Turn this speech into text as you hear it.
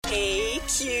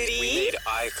cutie. We made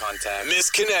eye contact.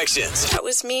 Misconnections. That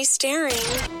was me staring.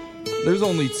 There's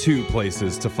only two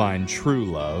places to find true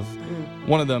love.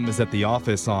 One of them is at the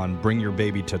office on Bring Your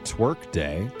Baby to Twerk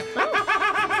Day.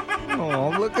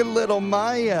 Oh, look at little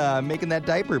Maya making that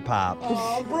diaper pop.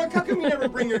 Oh, Brooke, how come you never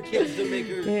bring your kids to make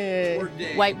her twerk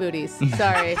day? White booties.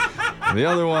 Sorry. The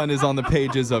other one is on the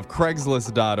pages of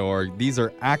Craigslist.org. These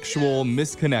are actual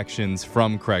misconnections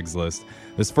from Craigslist.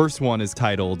 This first one is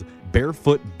titled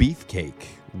Barefoot Beefcake,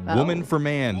 Woman for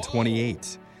Man,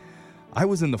 28. I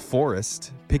was in the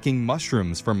forest picking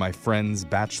mushrooms for my friend's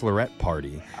bachelorette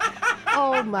party.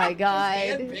 Oh, my God.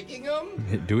 And picking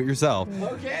them? Do it yourself.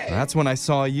 Okay. That's when I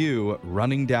saw you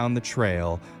running down the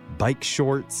trail, bike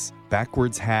shorts,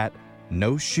 backwards hat,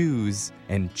 no shoes,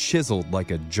 and chiseled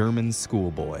like a German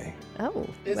schoolboy. Oh,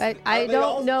 Are I they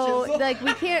all don't know. chiseled? Like,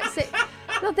 we can't say.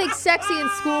 I don't think sexy and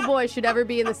schoolboy should ever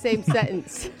be in the same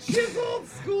sentence. Chiseled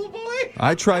schoolboy?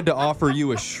 I tried to offer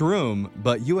you a shroom,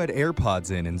 but you had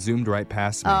AirPods in and zoomed right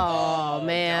past me. Oh,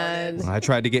 man. I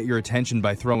tried to get your attention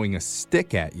by throwing a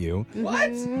stick at you,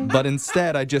 What? but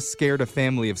instead I just scared a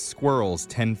family of squirrels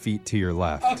 10 feet to your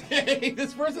left. Okay,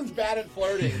 this person's bad at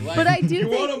flirting. Like, But I do you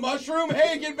think- want a mushroom?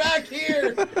 Hey, get back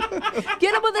here.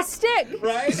 Get him with a stick.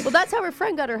 Right? Well, that's how her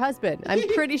friend got her husband. I'm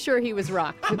pretty sure he was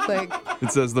rocked. It's like,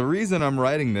 It says, the reason I'm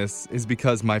writing this is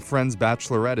because my friend's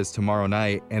bachelorette is tomorrow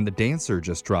night and the dancer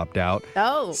just dropped out.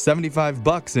 oh.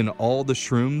 $75 in all the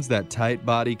shrooms that tight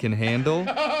body can handle.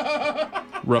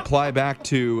 Reply back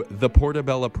to the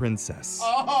Portobello Princess.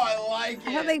 Oh, I like it.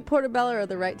 I don't think portobello are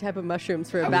the right type of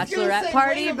mushrooms for a I was gonna bachelorette say,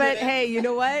 party, wait a but minute. hey, you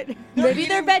know what? Maybe they're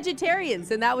eating-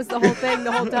 vegetarians, and that was the whole thing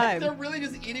the whole time. They're really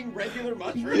just eating regular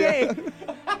mushrooms? Yay.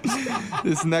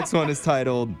 This next one is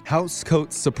titled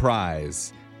Housecoat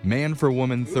Surprise. Man for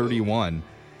Woman 31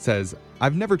 says,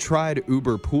 I've never tried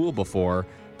Uber Pool before,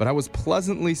 but I was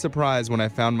pleasantly surprised when I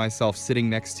found myself sitting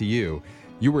next to you.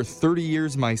 You were 30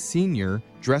 years my senior,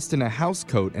 dressed in a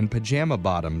housecoat and pajama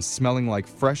bottoms, smelling like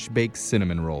fresh-baked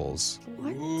cinnamon rolls.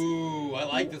 What? Ooh, I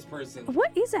like this person.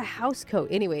 What is a house coat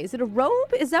anyway? Is it a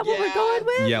robe? Is that what we're Yeah. going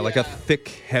with? Yeah, like a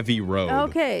thick, heavy robe.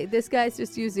 Okay, this guy's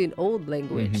just using old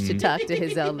language to talk to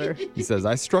his elder. He says,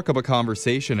 I struck up a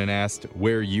conversation and asked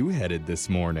where you headed this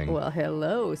morning. Well,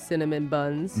 hello, cinnamon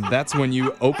buns. That's when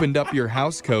you opened up your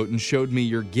housecoat and showed me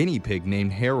your guinea pig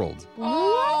named Harold.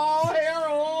 Oh,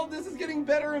 Harold, this is getting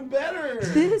better and better.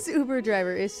 This Uber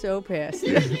driver is so pissed.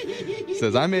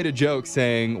 Says, I made a joke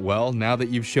saying, well, now that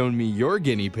you've shown me your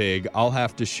guinea pig, I'll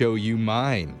have to show you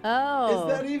mine. Oh,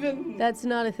 Is that even... that's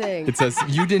not a thing. It says,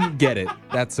 you didn't get it.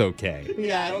 That's okay. I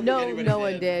Yeah, don't no, think anybody no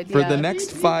one did. For yeah. the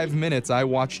next 5 minutes, I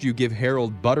watched you give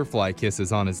Harold butterfly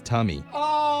kisses on his tummy.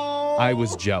 Oh. I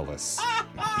was jealous.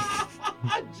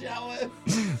 I'm jealous.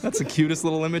 That's the cutest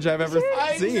little image I've ever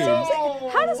I seen. know.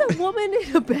 How does a woman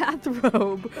in a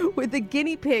bathrobe with a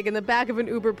guinea pig in the back of an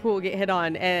Uber pool get hit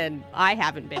on? And I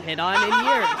haven't been hit on in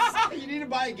years. You need to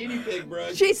buy a guinea pig,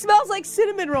 bro. She smells like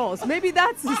cinnamon rolls. Maybe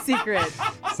that's the secret.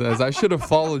 Says, I should have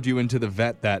followed you into the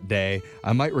vet that day.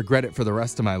 I might regret it for the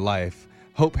rest of my life.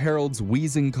 Hope Harold's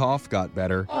wheezing cough got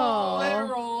better. Oh,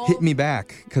 Harold. Hit me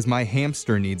back, because my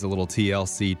hamster needs a little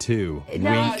TLC too.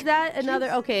 Now, Wink. is that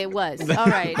another? Okay, it was. All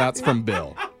right. That's from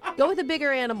Bill. Go with a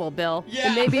bigger animal, Bill.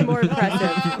 Yeah. It may be more impressive.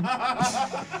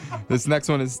 This next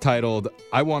one is titled,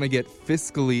 I Want to Get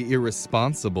Fiscally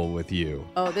Irresponsible with You.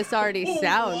 Oh, this already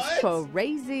sounds What?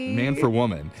 crazy. Man for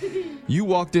woman. You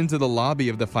walked into the lobby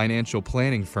of the financial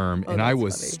planning firm, and I that's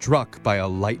was funny. struck by a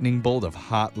lightning bolt of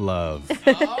hot love.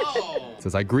 Oh.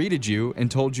 Says, I greeted you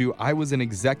and told you I was an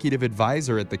executive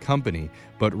advisor at the company,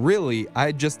 but really, I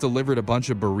had just delivered a bunch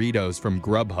of burritos from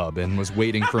Grubhub and was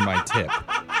waiting for my tip.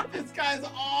 This guy's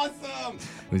awesome.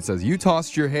 He says, you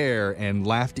tossed your hair and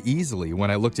laughed easily when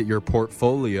I looked at your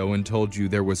portfolio and told you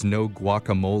there was no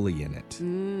guacamole in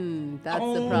it. That's the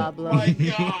Oh problem. my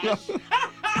gosh.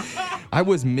 I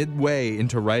was midway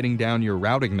into writing down your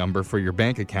routing number for your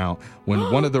bank account when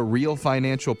one of the real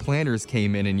financial planners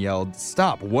came in and yelled,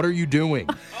 stop, what are you doing?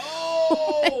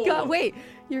 Oh. God, wait,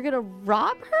 you're gonna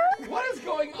rob her? What is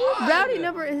going on? Routing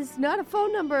number is not a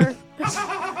phone number.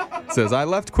 Says, I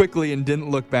left quickly and didn't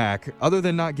look back. Other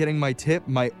than not getting my tip,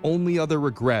 my only other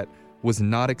regret was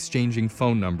not exchanging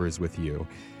phone numbers with you.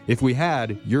 If we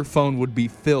had, your phone would be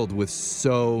filled with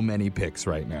so many pics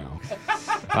right now.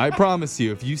 I promise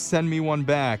you, if you send me one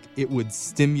back, it would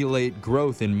stimulate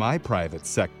growth in my private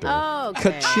sector.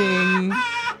 Okay. Ka-ching!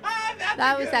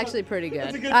 That was actually pretty good.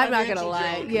 That's a good I'm not gonna financial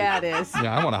lie. joke. Yeah, it is.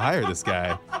 Yeah, I want to hire this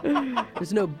guy.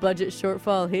 There's no budget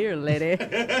shortfall here, lady.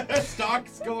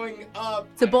 Stock's going up.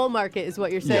 It's a bull market, is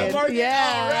what you're saying. Market,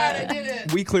 Yeah. all right, I did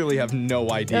it. We clearly have no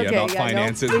idea Okay, about yeah, no,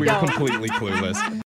 finances. we We are don't. completely clueless.